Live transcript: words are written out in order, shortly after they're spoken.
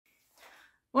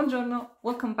Buongiorno,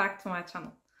 welcome back to my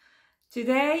channel.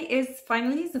 Today is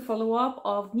finally the follow-up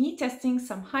of me testing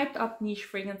some hyped up niche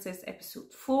fragrances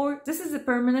episode 4. This is a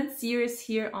permanent series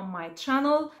here on my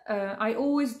channel. I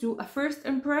always do a first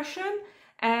impression,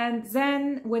 and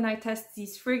then when I test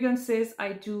these fragrances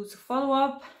I do the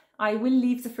follow-up. I will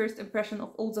leave the first impression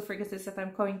of all the fragrances that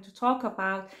I'm going to talk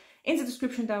about in the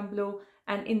description down below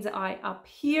and in the eye up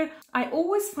here. I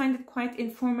always find it quite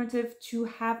informative to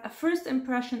have a first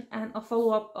impression and a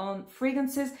follow-up on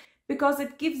fragrances because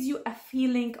it gives you a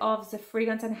feeling of the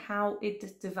fragrance and how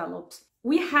it develops.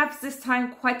 We have this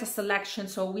time quite a selection,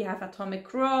 so we have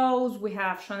Atomic Rose, we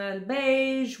have Chanel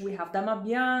Beige, we have Dama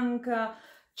Bianca,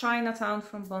 Chinatown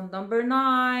from Bond Number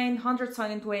 9, 100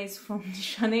 Silent Ways from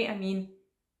Chanel. I mean,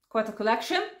 quite a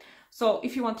collection. So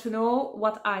if you want to know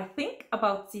what I think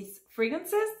about these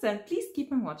fragrances, then please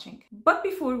keep on watching. But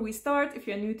before we start, if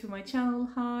you're new to my channel,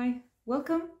 hi,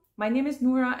 welcome. My name is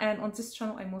Noura, and on this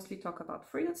channel I mostly talk about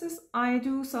fragrances. I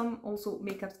do some also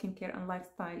makeup, skincare and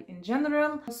lifestyle in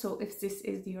general. So if this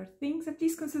is your thing, then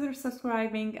please consider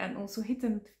subscribing and also hit the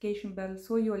notification bell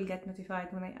so you will get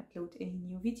notified when I upload any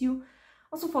new video.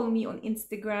 Also follow me on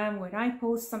Instagram, where I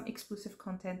post some exclusive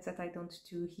content that I don't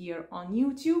do here on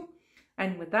YouTube.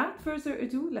 And without further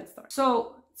ado, let's start.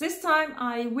 So this time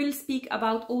I will speak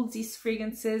about all these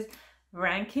fragrances,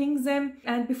 ranking them.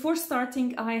 And before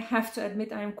starting, I have to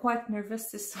admit I am quite nervous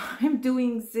this time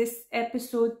doing this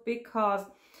episode because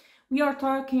we are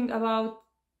talking about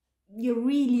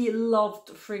really loved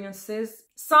fragrances.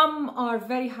 Some are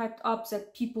very hyped up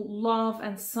that people love,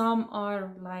 and some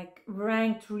are like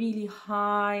ranked really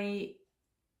high,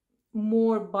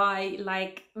 more by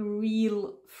like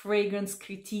real fragrance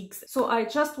critiques. So I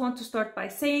just want to start by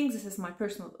saying this is my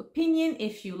personal opinion.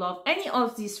 If you love any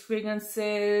of these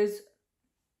fragrances,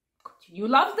 you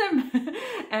love them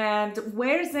and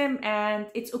wear them, and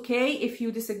it's okay if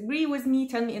you disagree with me,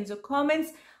 tell me in the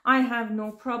comments. I have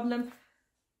no problem.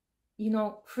 You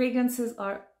know, fragrances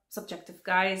are subjective,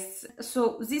 guys.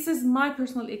 So this is my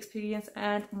personal experience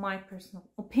and my personal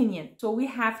opinion. So we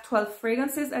have 12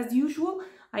 fragrances as usual.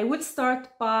 I would start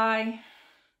by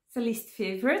the least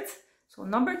favorite. So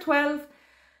number 12,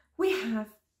 we have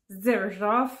the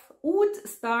Rough Oud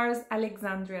Stars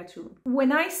Alexandria Tune.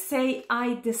 When I say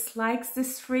I dislike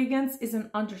this fragrance is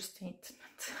an understatement.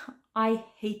 I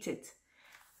hate it.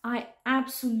 I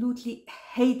absolutely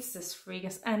hate this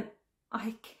fragrance, and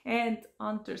I can't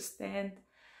understand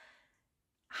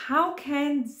how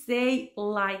can they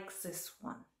like this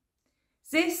one.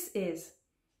 This is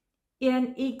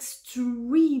an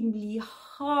extremely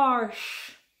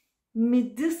harsh,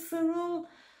 medicinal,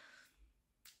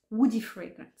 woody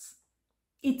fragrance.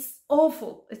 It's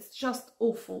awful. It's just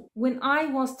awful. When I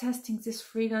was testing this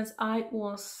fragrance, I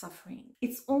was suffering.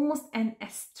 It's almost an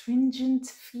astringent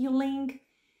feeling.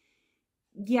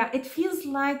 Yeah, it feels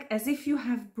like as if you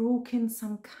have broken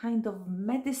some kind of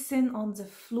medicine on the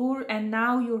floor and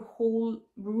now your whole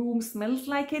room smells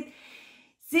like it.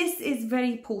 This is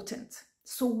very potent.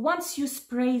 So once you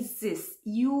spray this,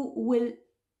 you will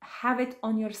have it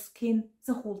on your skin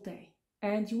the whole day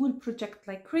and you will project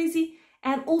like crazy.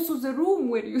 And also the room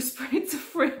where you sprayed the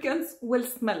fragrance will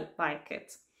smell like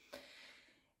it.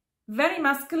 Very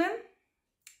masculine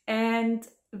and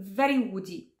very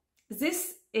woody.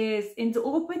 This is in the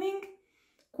opening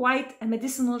quite a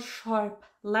medicinal sharp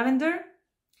lavender.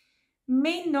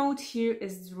 Main note here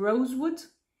is rosewood,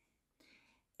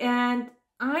 and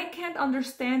I can't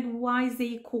understand why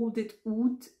they called it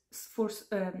oud for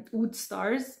oud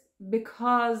stars,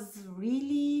 because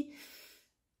really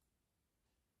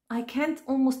I can't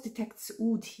almost detect the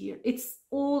oud here. It's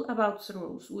all about the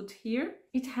rosewood here.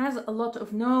 It has a lot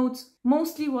of notes.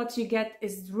 Mostly what you get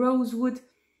is rosewood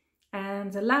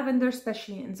and the lavender,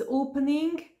 especially in the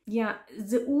opening. Yeah,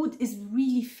 the oud is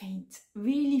really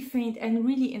faint and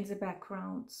really in the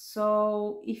background.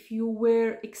 So if you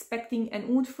were expecting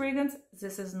an oud fragrance,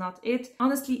 this is not it.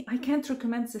 Honestly, I can't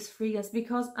recommend this fragrance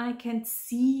because I can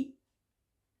see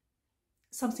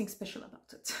something special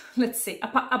about it. Let's say,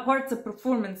 apart the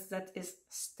performance that is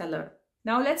stellar.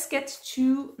 Now let's get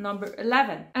to number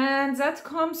 11, and that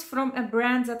comes from a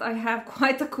brand that I have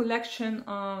quite a collection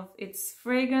of its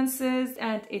fragrances,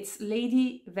 and it's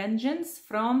Lady Vengeance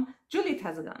from Juliette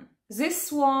Has a Gun.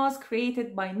 This was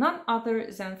created by none other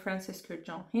than Francis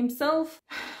Kurkdjian himself,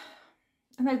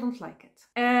 and I don't like it.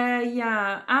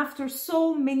 Yeah, after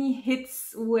so many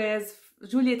hits with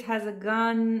Juliette Has a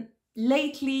Gun,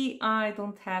 lately I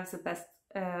don't have the best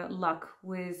luck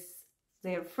with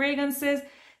their fragrances.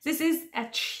 This is a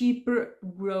cheaper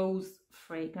rose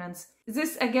fragrance.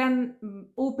 This again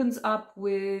opens up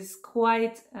with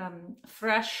quite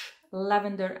fresh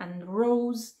lavender and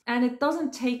rose, and it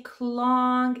doesn't take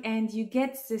long and you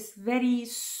get this very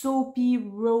soapy,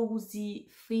 rosy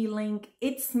feeling.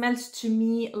 It smells to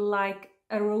me like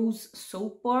a rose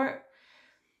soap bar,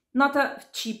 not a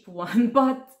cheap one,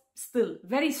 but still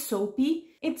very soapy.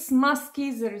 It's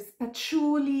musky, there is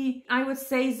patchouli. I would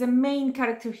say the main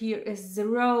character here is the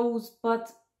rose,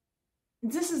 but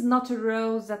this is not a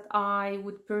rose that I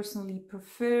would personally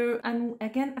prefer, and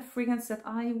again a fragrance that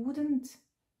I wouldn't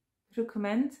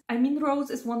recommend. I mean, rose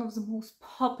is one of the most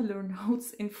popular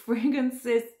notes in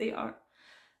fragrances. There are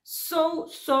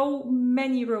so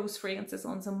many rose fragrances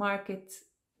on the market,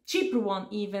 cheaper one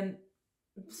even.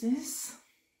 This,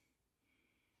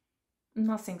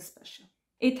 nothing special.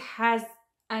 It has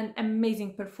an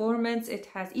amazing performance. It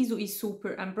has Iso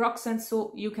Super and Broxen,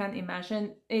 so you can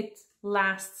imagine it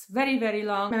lasts very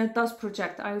long, and it does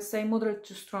project, I would say, moderate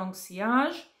to strong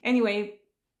sillage. Anyway,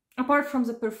 apart from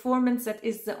the performance, that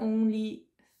is the only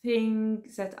thing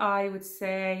that I would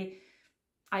say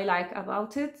I like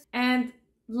about it. And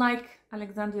like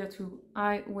Alexandria too,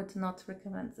 I would not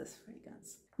recommend this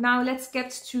fragrance. Now let's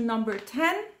get to number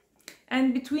 10.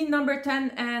 And between number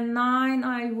 10 and 9,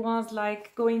 I was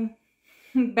like going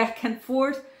back and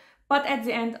forth. But at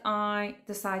the end, I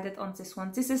decided on this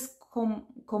one. This is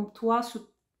Comptoir Sud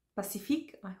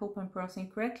Pacifique. I hope I'm pronouncing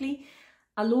correctly.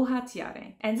 Aloha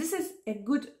Tiare. And this is a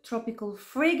good tropical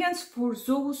fragrance for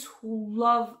those who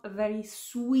love a very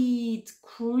sweet,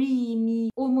 creamy,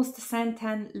 almost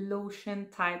santan lotion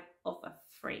type of a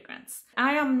fragrance.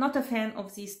 I am not a fan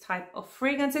of these type of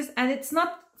fragrances, and it's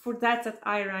not for that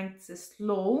I ranked this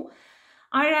low.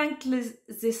 I ranked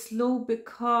this low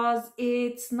because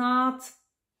it's not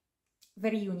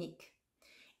very unique.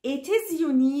 It is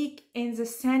unique in the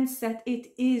sense that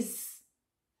it is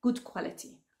good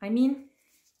quality. I mean,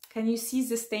 can you see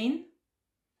the stain?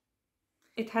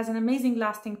 It has an amazing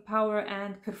lasting power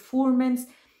and performance,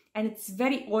 and it's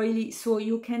very oily, so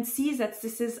you can see that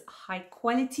this is high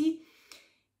quality.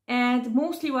 And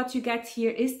mostly what you get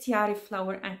here is tiare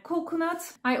flower and coconut.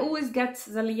 I always get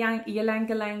the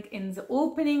ylang-ylang in the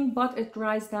opening, but it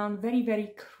dries down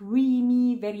very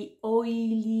creamy, very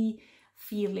oily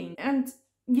feeling. And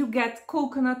you get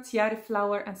coconut, tiare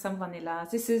flower and some vanilla.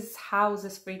 This is how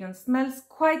this fragrance smells.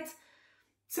 Quite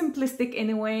simplistic in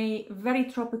a way, very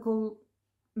tropical,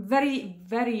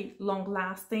 very long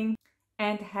lasting,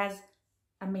 and has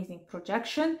amazing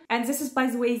projection. And this is, by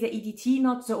the way, the EDT,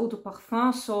 not the eau de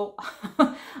parfum, so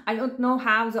I don't know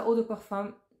how the eau de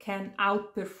parfum can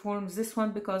outperform this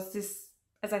one, because this,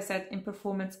 as I said, in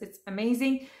performance it's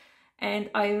amazing. And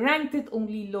I ranked it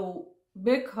only low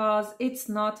because it's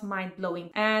not mind-blowing.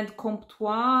 And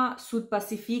Comptoir Sud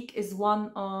Pacifique is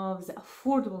one of the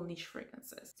affordable niche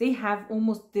fragrances. They have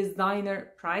almost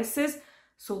designer prices,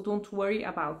 so don't worry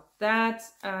about that.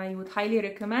 I would highly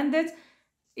recommend it.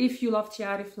 If you love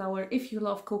tiare flower, if you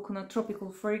love coconut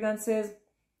tropical fragrances,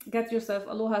 get yourself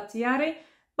Aloha Tiare,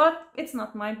 but it's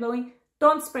not mind-blowing.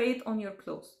 Don't spray it on your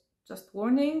clothes. Just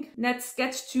warning. Let's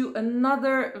get to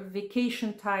another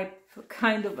vacation type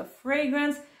kind of a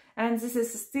fragrance, and this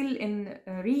is still in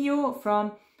Rio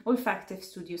from Olfactive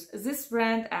Studios. This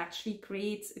brand actually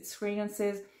creates its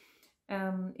fragrances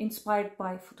inspired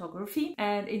by photography,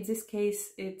 and in this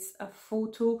case it's a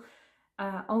photo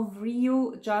of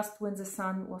Rio just when the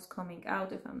sun was coming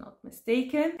out, if I'm not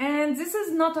mistaken. And this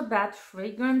is not a bad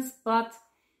fragrance, but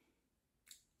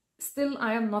still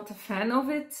I am not a fan of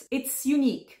it. It's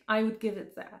unique, I would give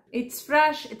it that. It's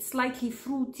fresh, it's slightly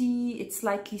fruity, it's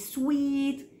slightly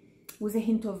sweet with a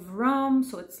hint of rum,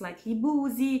 so it's slightly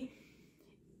boozy.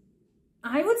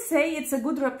 I would say it's a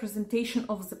good representation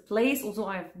of the place, although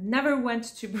I've never went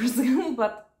to Brazil,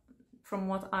 but from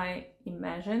what I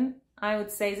imagine, I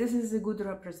would say this is a good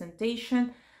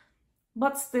representation,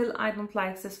 but still I don't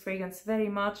like this fragrance very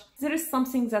much. There is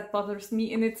something that bothers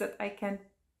me in it that I can't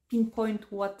pinpoint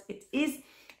what it is,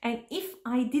 and if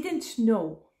I didn't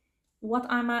know what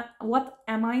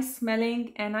am I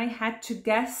smelling and I had to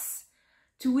guess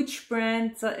to which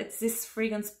brand this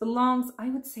fragrance belongs, I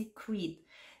would say Creed.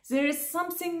 There is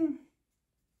something,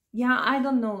 yeah, I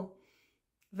don't know,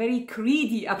 very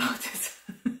creedy about it.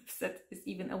 That is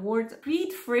even a word.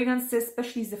 Creed fragrances,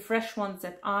 especially the fresh ones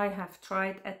that I have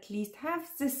tried at least, have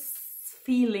this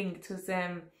feeling to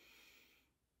them.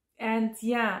 And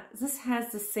yeah, this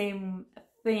has the same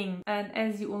thing. And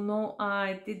as you all know,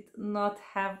 I did not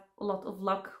have a lot of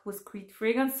luck with Creed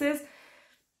fragrances.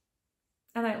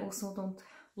 And I also don't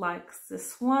like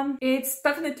this one. It's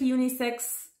definitely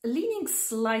unisex, leaning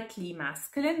slightly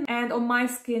masculine. And on my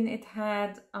skin, it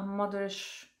had a moderate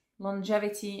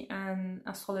longevity and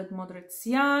a solid moderate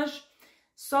sillage,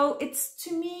 So it's,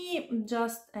 to me,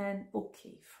 just an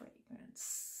okay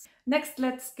fragrance. Next,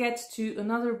 let's get to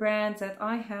another brand that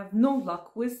I have no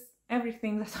luck with.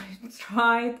 Everything that I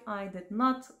tried, I did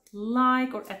not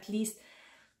like, or at least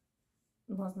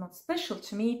was not special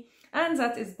to me, and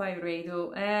that is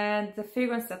Byredo, and the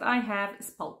fragrance that I have is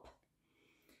Pulp.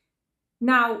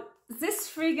 Now, this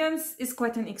fragrance is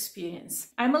quite an experience.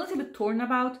 I'm a little bit torn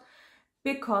about,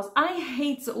 because I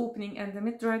hate the opening and the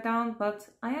mid dry down, but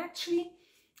I actually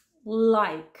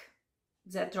like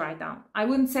the dry down. I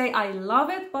wouldn't say I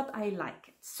love it, but I like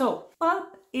it. So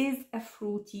Pulp is a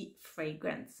fruity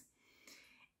fragrance,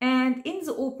 and in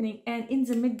the opening and in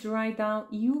the mid dry down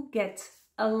you get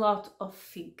a lot of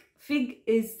fig. Fig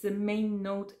is the main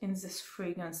note in this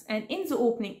fragrance, and in the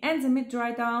opening and the mid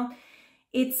dry down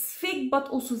it's fig, but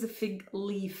also the fig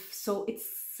leaf, so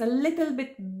it's a little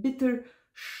bit bitter,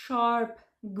 sharp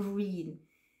green.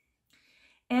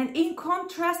 And in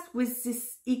contrast with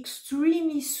this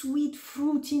extremely sweet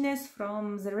fruitiness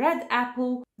from the red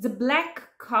apple, the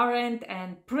black currant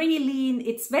and praline,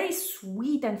 it's very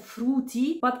sweet and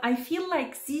fruity, but I feel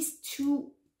like these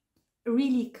two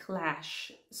really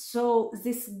clash. So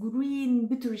this green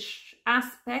bitterish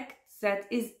aspect that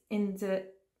is in the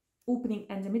opening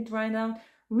and the mid dry down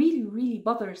really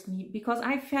bothers me, because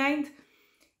I find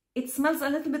it smells a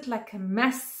little bit like a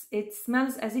mess. It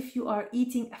smells as if you are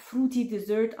eating a fruity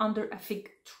dessert under a fig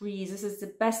tree. This is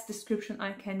the best description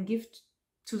I can give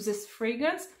to this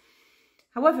fragrance.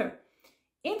 However,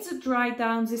 in the dry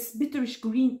down, this bitterish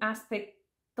green aspect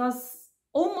does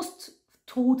almost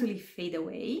totally fade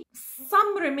away.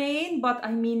 Some remain, but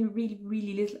I mean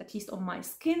really little, at least on my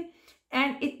skin,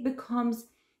 and it becomes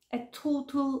a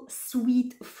total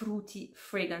sweet fruity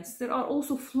fragrance. There are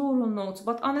also floral notes,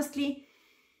 but honestly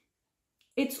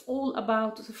it's all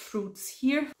about the fruits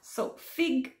here. So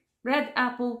fig, red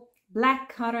apple,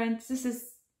 black currant, this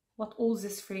is what all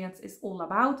this fragrance is all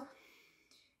about.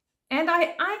 And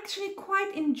I actually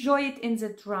quite enjoy it in the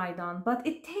dry down, but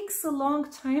it takes a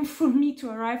long time for me to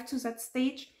arrive to that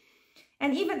stage.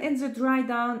 And even in the dry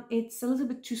down, it's a little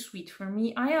bit too sweet for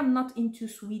me. I am not into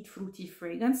sweet fruity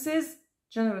fragrances,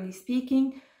 generally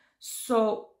speaking.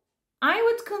 So I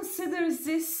would consider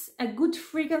this a good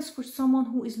fragrance for someone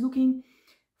who is looking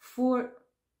for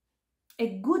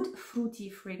a good fruity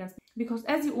fragrance, because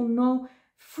as you all know,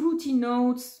 fruity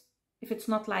notes, if it's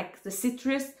not like the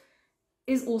citrus,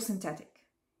 is all synthetic.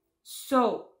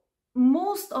 So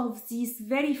most of these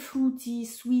very fruity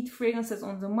sweet fragrances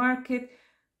on the market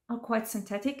are quite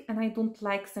synthetic, and I don't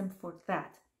like them for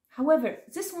that. However,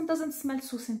 this one doesn't smell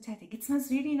so synthetic. It smells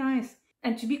really nice.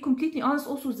 And to be completely honest,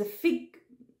 also the fig,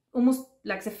 almost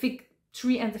like the fig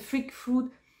tree and the fig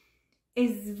fruit,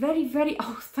 is very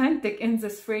authentic in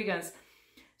this fragrance.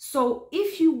 So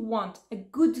if you want a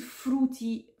good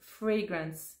fruity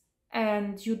fragrance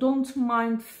and you don't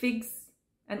mind figs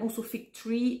and also fig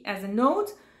tree as a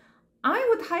note, I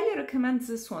would highly recommend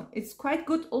this one. It's quite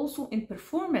good also in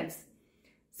performance.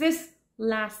 This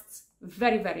lasts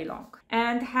very long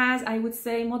and has, I would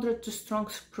say, moderate to strong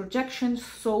projection.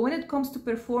 So when it comes to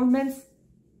performance,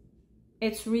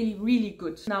 it's really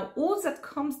good. Now all that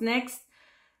comes next,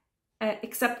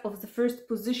 except of the first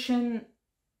position,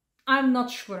 I'm not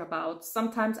sure about.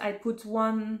 Sometimes I put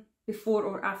one before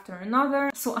or after another,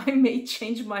 so I may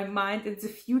change my mind in the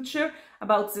future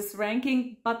about this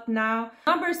ranking. But now,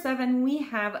 number 7, we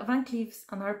have Van Cleef's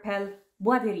en Arpels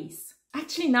Bois d'Iris.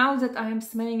 Actually, now that I am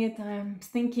smelling it, I'm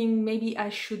thinking maybe I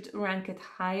should rank it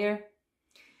higher.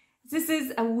 This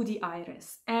is a woody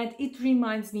iris, and it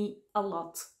reminds me a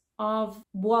lot of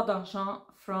Bois d'Argent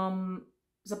from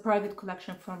the private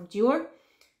collection from Dior.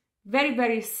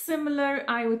 Very similar.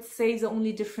 I would say the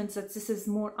only difference that this is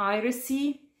more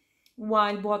irisy,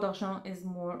 while Bois d'Argent is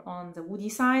more on the woody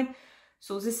side.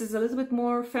 So this is a little bit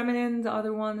more feminine, the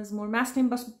other one is more masculine,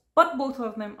 but both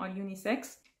of them are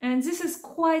unisex. And this is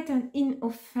quite an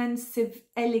inoffensive,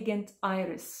 elegant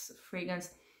iris fragrance.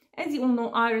 As you all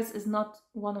know, iris is not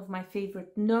one of my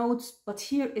favorite notes, but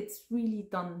here it's really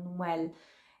done well.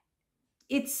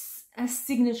 It's a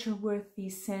signature-worthy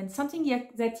scent, something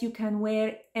that you can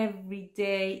wear every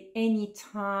day,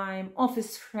 anytime,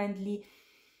 office-friendly.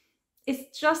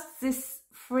 It's just this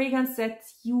fragrance that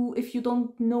if you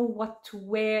don't know what to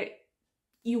wear,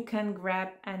 you can grab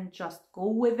and just go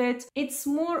with it. It's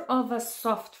more of a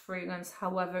soft fragrance,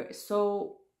 however,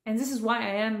 and this is why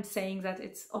I am saying that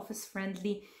it's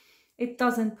office-friendly. It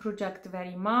doesn't project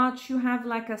very much. You have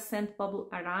like a scent bubble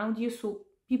around you, so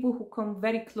people who come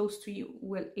very close to you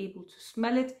will able to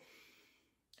smell it.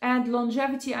 And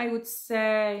longevity, I would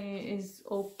say, is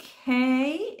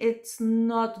okay. It's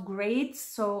not great,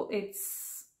 so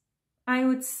I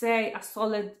would say a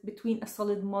solid, between a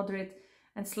solid, moderate,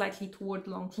 and slightly toward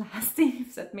long lasting,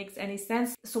 if that makes any sense.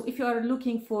 So if you are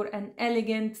looking for an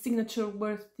elegant, signature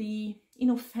worthy,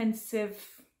 inoffensive,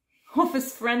 office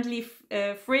friendly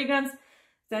fragrance,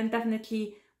 then definitely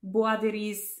Bois de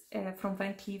Riz from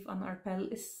Van Cleef &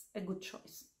 Arpels is a good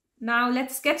choice. Now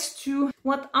let's get to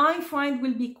what I find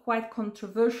will be quite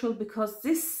controversial, because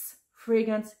this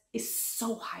fragrance is so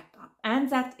hyped up, and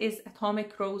that is Atomic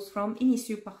Rose from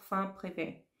Initieux Parfums Privé.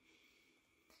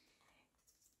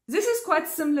 This is quite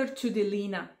similar to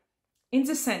Delina in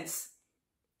the sense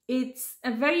it's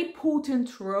a very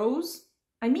potent rose.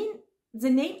 I mean, the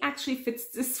name actually fits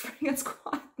this fragrance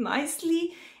quite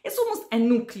nicely. It's almost a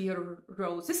nuclear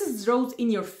rose. This is rose in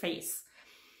your face.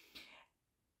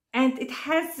 And it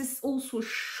has this also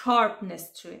sharpness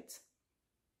to it.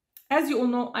 As you all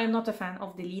know, I'm not a fan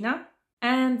of Delina,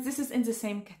 and this is in the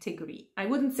same category. I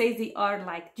wouldn't say they are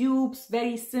like dupes,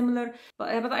 very similar,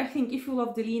 but I think if you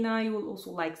love Delina, you will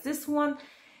also like this one.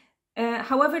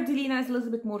 However, Delina is a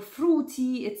little bit more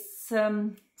fruity, it's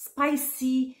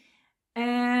spicy,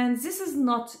 and this is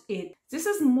not it. This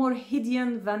is more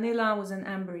Hydian vanilla with an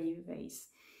ambery base.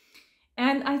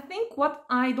 And I think what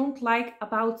I don't like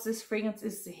about this fragrance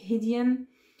is the Hydian.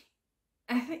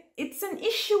 I think it's an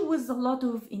issue with a lot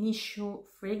of initial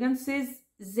fragrances.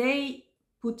 They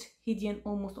put Hydian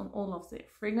almost on all of their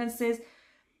fragrances.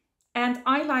 And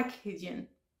I like Hydian,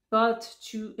 but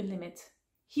to a limit.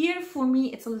 Here, for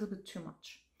me, it's a little bit too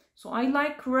much. So I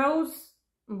like Rose,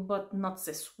 but not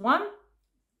this one.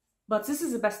 But this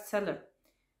is a bestseller.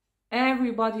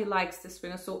 Everybody likes this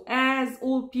fragrance. So as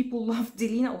all people love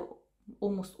Delina, or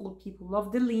almost all people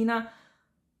love Delina,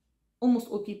 almost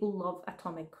all people love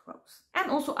Atomic Rose. And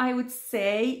also I would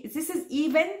say this is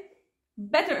even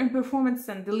better in performance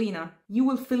than Delina. You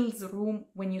will fill the room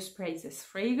when you spray this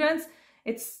fragrance.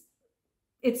 It's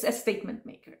a statement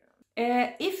maker.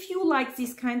 If you like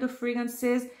these kind of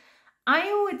fragrances,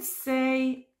 I would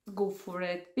say go for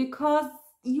it, because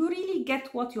you really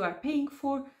get what you are paying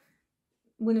for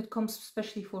when it comes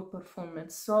especially for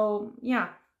performance. So yeah,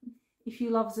 if you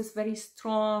love this very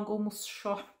strong, almost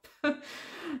sharp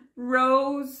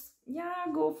rose, yeah,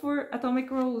 go for Atomic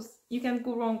Rose. You can't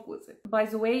go wrong with it. By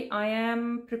the way, I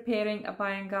am preparing a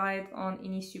buying guide on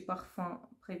Initieux Parfums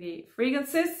Privé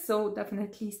fragrances, so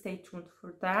definitely stay tuned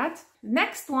for that.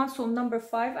 Next one, so number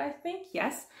 5, I think,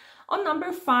 yes. On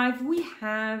number 5, we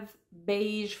have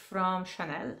Beige from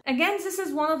Chanel. Again, this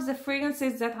is one of the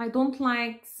fragrances that I don't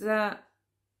like the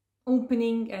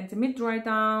opening and the mid dry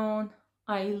down.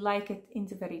 I like it in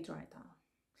the very dry down.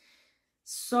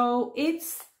 So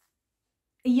it's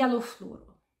a yellow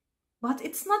floral, but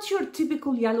it's not your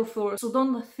typical yellow floral. So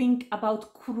don't think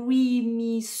about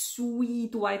creamy,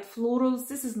 sweet white florals.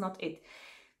 This is not it.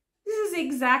 This is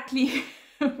exactly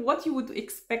what you would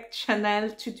expect Chanel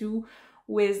to do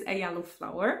with a yellow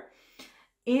flower.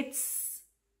 It's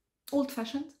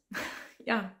old-fashioned.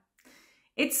 Yeah,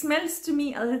 it smells to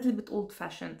me a little bit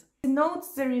old-fashioned. The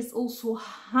notes, there is also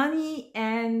honey,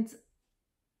 and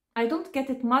I don't get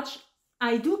it much.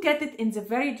 I do get it in the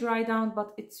very dry down,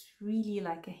 but it's really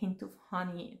like a hint of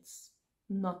honey. It's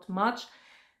not much.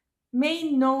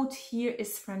 Main note here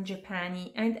is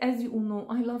frangipani, and as you all know,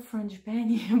 I love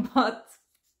frangipani, but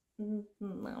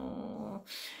no,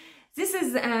 this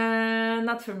is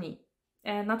not for me.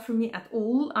 Not for me at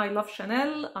all. I love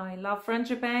Chanel, I love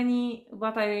frangipani,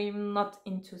 but I'm not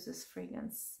into this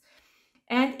fragrance.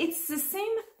 And it's the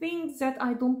same thing that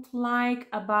I don't like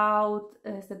about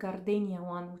the Gardenia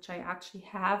one, which I actually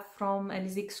have from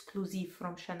Les Exclusives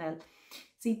from Chanel.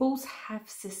 They both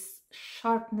have this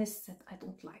sharpness that I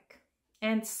don't like.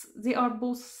 And they are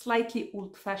both slightly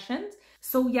old-fashioned.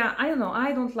 So yeah, I don't know,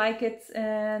 I don't like it,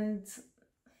 and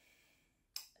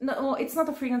no, it's not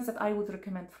a fragrance that I would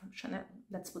recommend from Chanel.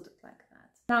 Let's put it like that.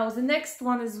 Now, the next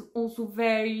one is also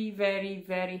very, very,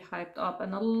 very hyped up,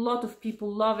 and a lot of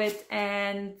people love it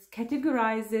and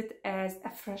categorize it as a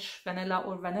fresh vanilla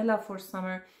or vanilla for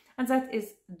summer, and that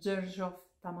is Xerjoff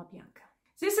Dama Bianca.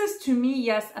 This is, to me,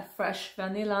 yes, a fresh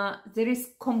vanilla. There is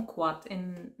kumquat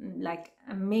in like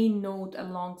a main note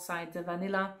alongside the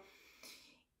vanilla.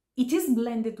 It is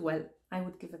blended well, I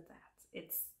would give it that.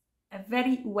 It's a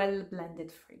very well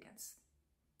blended fragrance.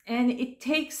 And it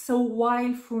takes a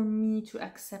while for me to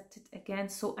accept it again.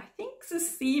 So I think the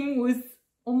theme with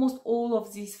almost all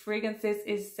of these fragrances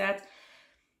is that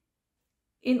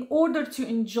in order to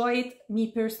enjoy it,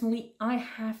 me personally, I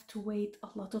have to wait a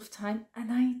lot of time,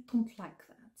 and I don't like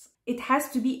that. It has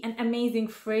to be an amazing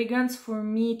fragrance for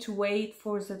me to wait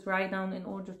for the dry down in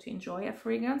order to enjoy a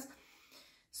fragrance.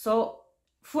 So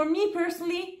for me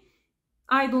personally,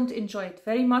 I don't enjoy it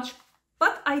very much.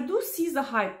 But I do see the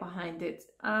hype behind it.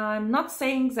 I'm not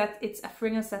saying that it's a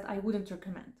fragrance that I wouldn't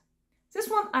recommend. This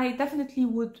one I definitely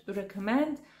would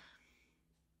recommend.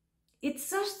 It's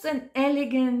just an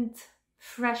elegant,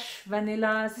 fresh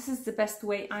vanilla. This is the best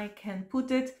way I can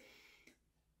put it.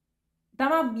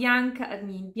 Dama Bianca, I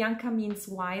mean, Bianca means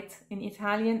white in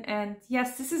Italian, and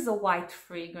yes, this is a white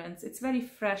fragrance. It's very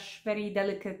fresh, very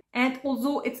delicate, and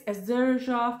although it's a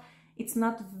Xerjoff, it's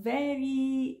not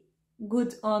very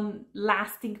good on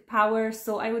lasting power,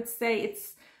 so I would say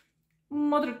it's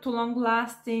moderate to long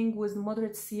lasting with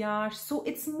moderate sillage. So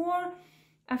it's more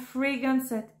a fragrance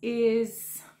that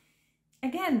is,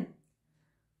 again,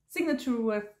 signature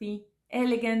worthy,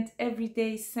 elegant,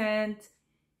 everyday scent.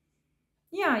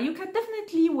 Yeah, you can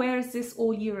definitely wear this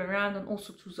all year around and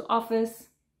also to the office.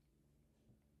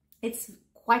 It's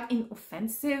quite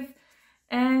inoffensive,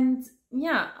 and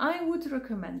yeah, I would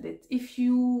recommend it if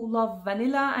you love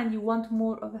vanilla and you want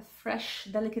more of a fresh,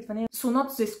 delicate vanilla. So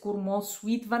not this gourmand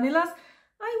sweet vanillas.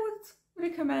 I would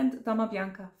recommend Dama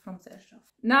Bianca from Xerjoff.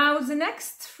 Now the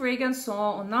next fragrance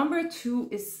on number 2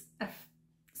 is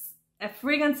a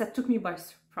fragrance that took me by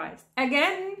surprise.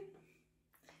 Again,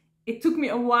 it took me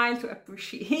a while to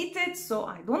appreciate it, so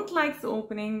I don't like the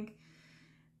opening,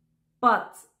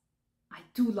 but I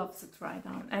do love the dry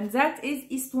down, and that is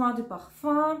Histoire de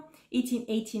Parfum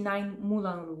 1889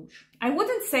 Moulin Rouge. I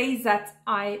wouldn't say that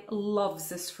I love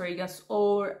this fragrance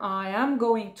or I am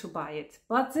going to buy it,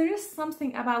 but there is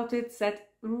something about it that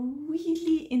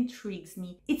really intrigues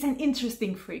me. It's an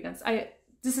interesting fragrance.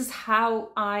 This is how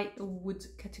I would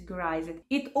categorize it.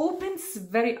 It opens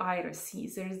very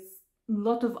irisy. There's a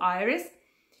lot of iris.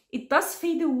 It does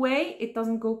fade away, it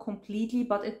doesn't go completely,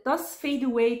 but it does fade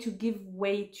away to give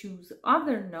way to the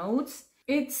other notes.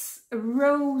 It's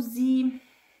rosy.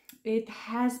 It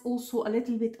has also a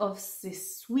little bit of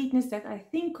this sweetness that I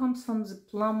think comes from the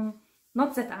plum.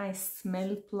 Not that I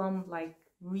smell plum like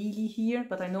really here,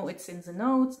 but I know it's in the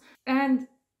notes. And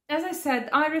as I said,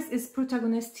 iris is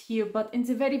protagonist here, but in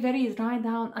the very, very dry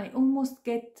down, I almost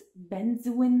get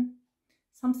benzoin,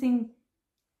 something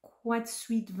quite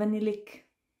sweet, vanillic,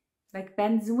 like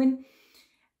benzoin,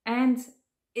 and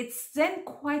it's then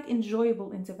quite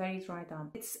enjoyable in the very dry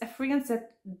down. It's a fragrance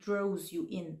that draws you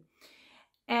in,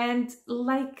 and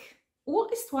like all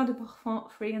Histoire de Parfum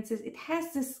fragrances, it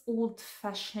has this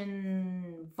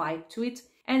old-fashioned vibe to it,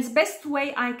 and the best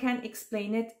way I can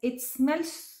explain it, it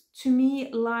smells to me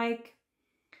like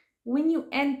when you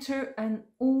enter an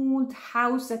old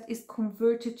house that is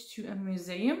converted to a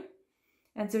museum,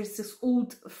 and there's this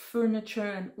old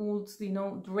furniture and old, you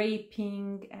know,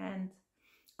 draping and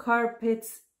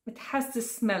carpets. It has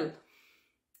this smell.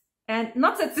 And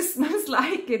not that this smells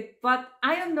like it, but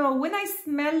I don't know, when I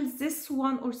smell this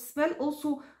one or smell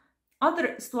also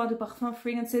other Histoire de Parfum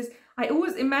fragrances, I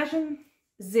always imagine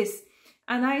this.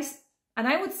 And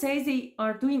I would say they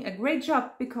are doing a great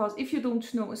job, because if you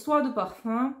don't know, Histoire de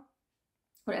Parfum,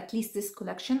 or at least this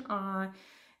collection,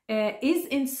 is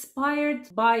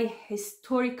inspired by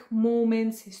historic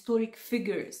moments, historic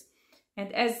figures.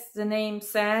 And as the name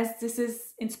says, this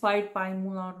is inspired by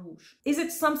Moulin Rouge. Is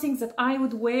it something that I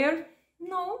would wear?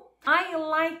 No. I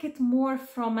like it more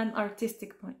from an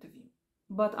artistic point of view,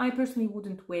 but I personally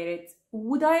wouldn't wear it.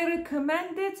 Would I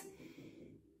recommend it?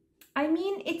 I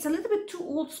mean, it's a little bit too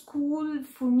old school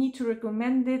for me to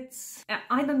recommend it.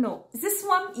 I don't know. This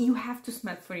one you have to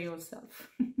smell for yourself.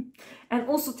 And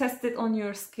also test it on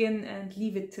your skin and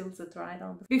leave it till the dry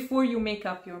down before you make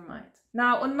up your mind.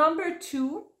 Now on number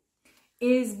 2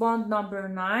 is Bond number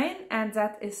 9, and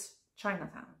that is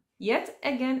Chinatown. Yet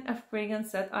again a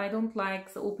fragrance that I don't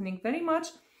like the opening very much,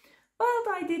 but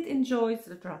I did enjoy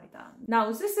the dry down.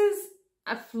 Now this is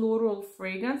a floral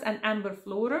fragrance, an amber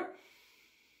floral,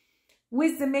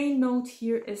 with the main note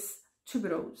here is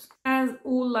tuberose. As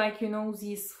all, like, you know,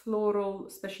 these floral,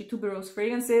 especially tuberose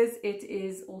fragrances, it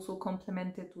is also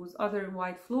complemented with other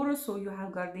white florals. So you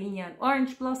have gardenia and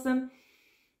orange blossom.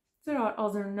 There are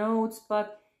other notes,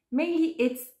 but mainly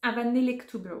it's a vanillic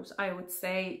tuberose, I would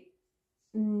say.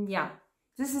 Yeah,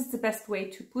 this is the best way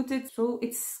to put it. So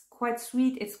it's quite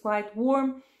sweet, it's quite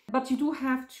warm, but you do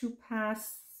have to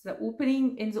pass the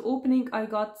opening. In the opening, I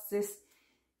got this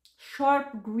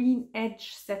sharp green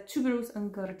edge that tuberose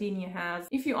and gardenia has.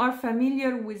 If you are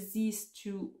familiar with these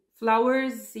two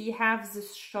flowers, they have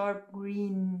this sharp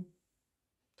green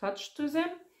touch to them,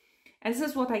 and this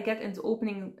is what I get in the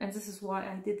opening, and this is why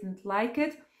I didn't like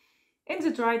it. In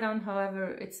the dry down, however,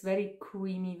 it's very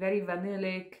creamy, very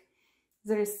vanillic.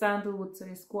 There is sandalwood, there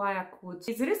is guaiac wood.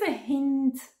 There is a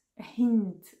hint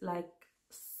like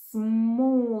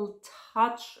small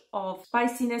touch of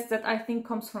spiciness that I think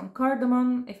comes from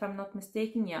cardamom, if I'm not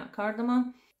mistaken. Yeah,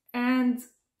 cardamom. And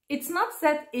it's not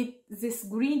that this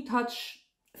green touch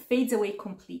fades away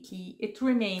completely. It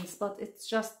remains, but it's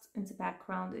just in the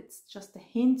background. It's just a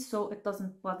hint, so it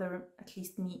doesn't bother at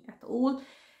least me at all.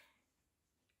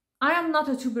 I am not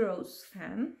a tuberose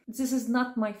fan. This is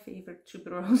not my favorite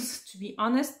tuberose, to be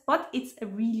honest, but it's a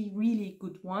really, really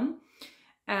good one.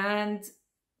 And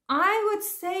I would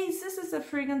say this is a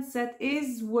fragrance that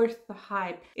is worth the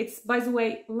hype. It's, by the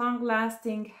way, long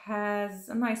lasting, has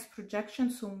a nice projection,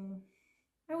 so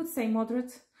I would say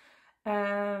moderate.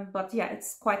 But yeah,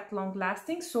 it's quite long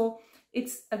lasting, so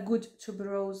it's a good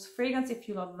tuberose fragrance. If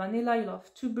you love vanilla, you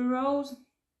love tuberose,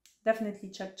 definitely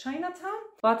check Chinatown.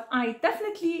 But I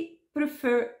definitely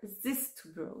prefer this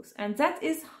tuberose, and that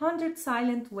is 100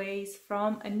 Silent Ways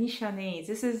from Nichane.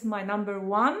 This is my number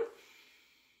one.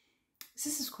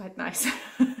 This is quite nice.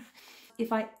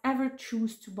 If I ever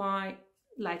choose to buy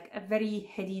like a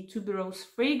very heady tuberose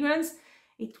fragrance,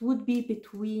 it would be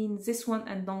between this one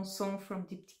and Dansons from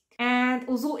Diptyque. And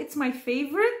although it's my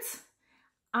favorite,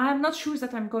 I'm not sure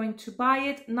that I'm going to buy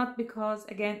it, not because,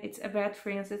 again, it's a bad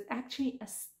fragrance. It's actually a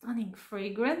stunning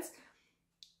fragrance,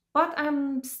 but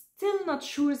I'm still not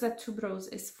sure that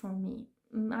tuberose is for me.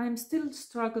 I'm still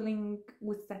struggling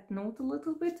with that note a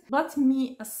little bit. But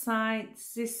me aside,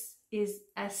 this is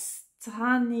a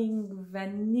stunning,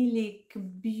 vanillic,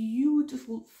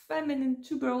 beautiful, feminine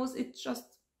tuberose. It's just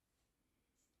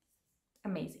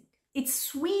amazing. It's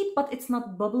sweet, but it's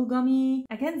not bubblegummy.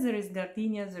 Again, there is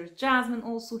gardenia, there's jasmine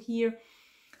also here,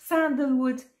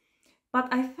 sandalwood. But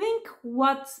I think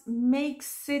what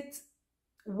makes it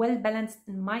well balanced,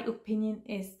 in my opinion,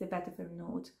 is the vetiver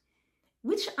note,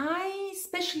 which I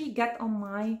especially get on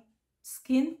my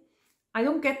skin. I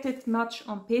don't get it much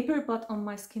on paper, but on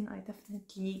my skin I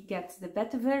definitely get the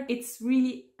vetiver. It's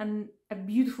really a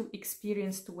beautiful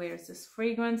experience to wear this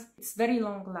fragrance. It's very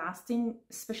long lasting,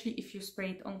 especially if you spray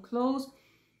it on clothes,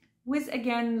 with,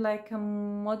 again, like a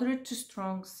moderate to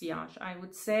strong sillage, I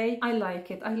would say. I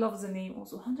like it. I love the name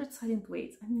also, 100 Silent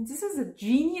Ways. I mean, this is a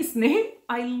genius name.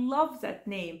 I love that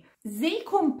name. They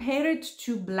compare it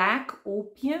to Black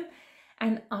Opium,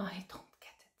 and I don't.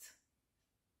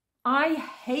 I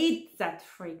hate that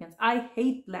fragrance. I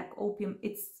hate Black Opium.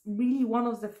 It's really one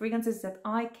of the fragrances that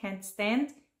I can't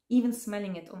stand, even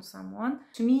smelling it on someone.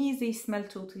 To me, they smell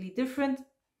totally different.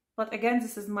 But again,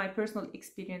 this is my personal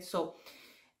experience. So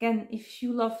again, if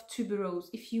you love tuberose,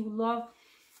 if you love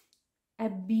a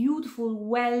beautiful,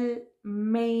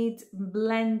 well-made,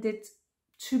 blended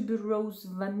tuberose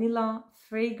vanilla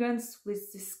fragrance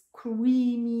with this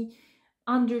creamy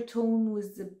undertone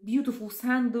with the beautiful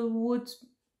sandalwood,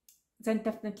 then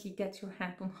definitely get your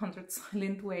hand on 100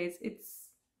 Silent Ways. It's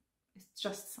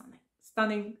just stunning.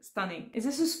 Stunning, stunning.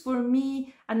 This is for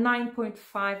me a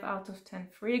 9.5 out of 10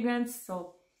 fragrance,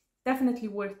 so definitely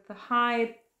worth the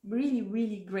hype. Really,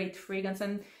 really great fragrance.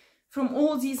 And from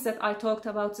all these that I talked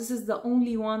about, this is the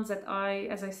only one that I,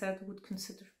 as I said, would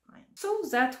consider buying. So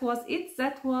that was it.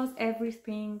 That was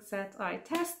everything that I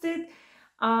tested.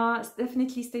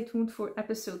 Definitely stay tuned for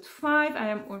episode 5. I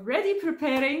am already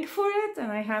preparing for it,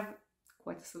 and I have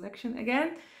quite a selection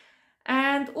again.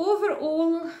 And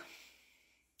overall,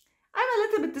 I'm a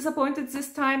little bit disappointed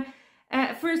this time.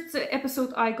 First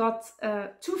episode I got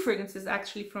 2 fragrances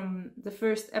actually from the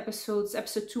first episodes.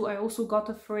 Episode 2 I also got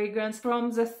a fragrance.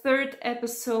 From the third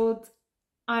episode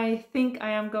I think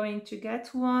I am going to get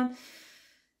one.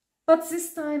 But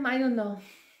this time, I don't know.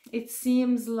 It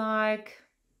seems like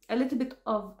a little bit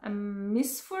of a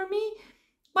miss for me.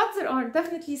 But there are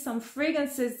definitely some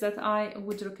fragrances that I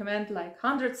would recommend, like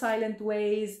 100 Silent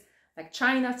Ways, like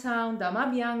Chinatown,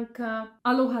 Dama Bianca,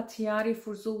 Aloha Tiare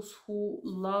for those who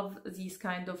love these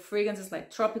kind of fragrances, like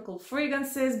tropical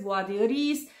fragrances, Bois de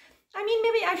Riz. I mean,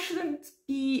 maybe I shouldn't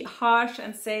be harsh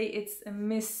and say it's a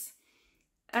miss.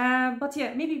 But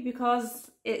yeah, maybe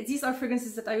because these are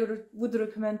fragrances that I would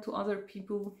recommend to other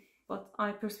people, but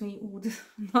I personally would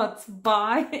not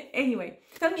buy. Anyway,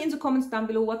 tell me in the comments down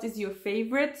below what is your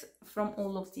favorite from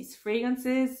all of these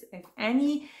fragrances, if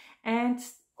any. And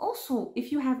also,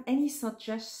 if you have any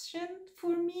suggestion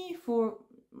for me, for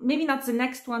maybe not the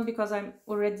next one because I'm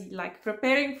already like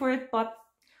preparing for it, but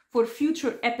for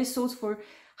future episodes, for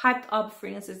hyped up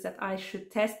fragrances that I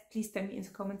should test, please tell me in the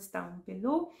comments down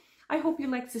below. I hope you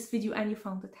liked this video and you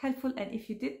found it helpful, and if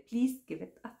you did, please give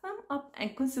it a thumb up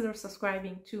and consider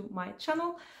subscribing to my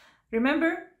channel.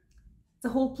 Remember, the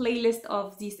whole playlist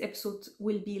of these episodes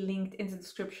will be linked in the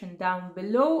description down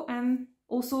below, and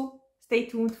also stay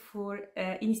tuned for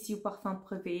Initié Parfum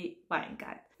Privé buying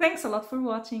guide. Thanks a lot for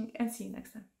watching and see you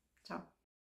next time.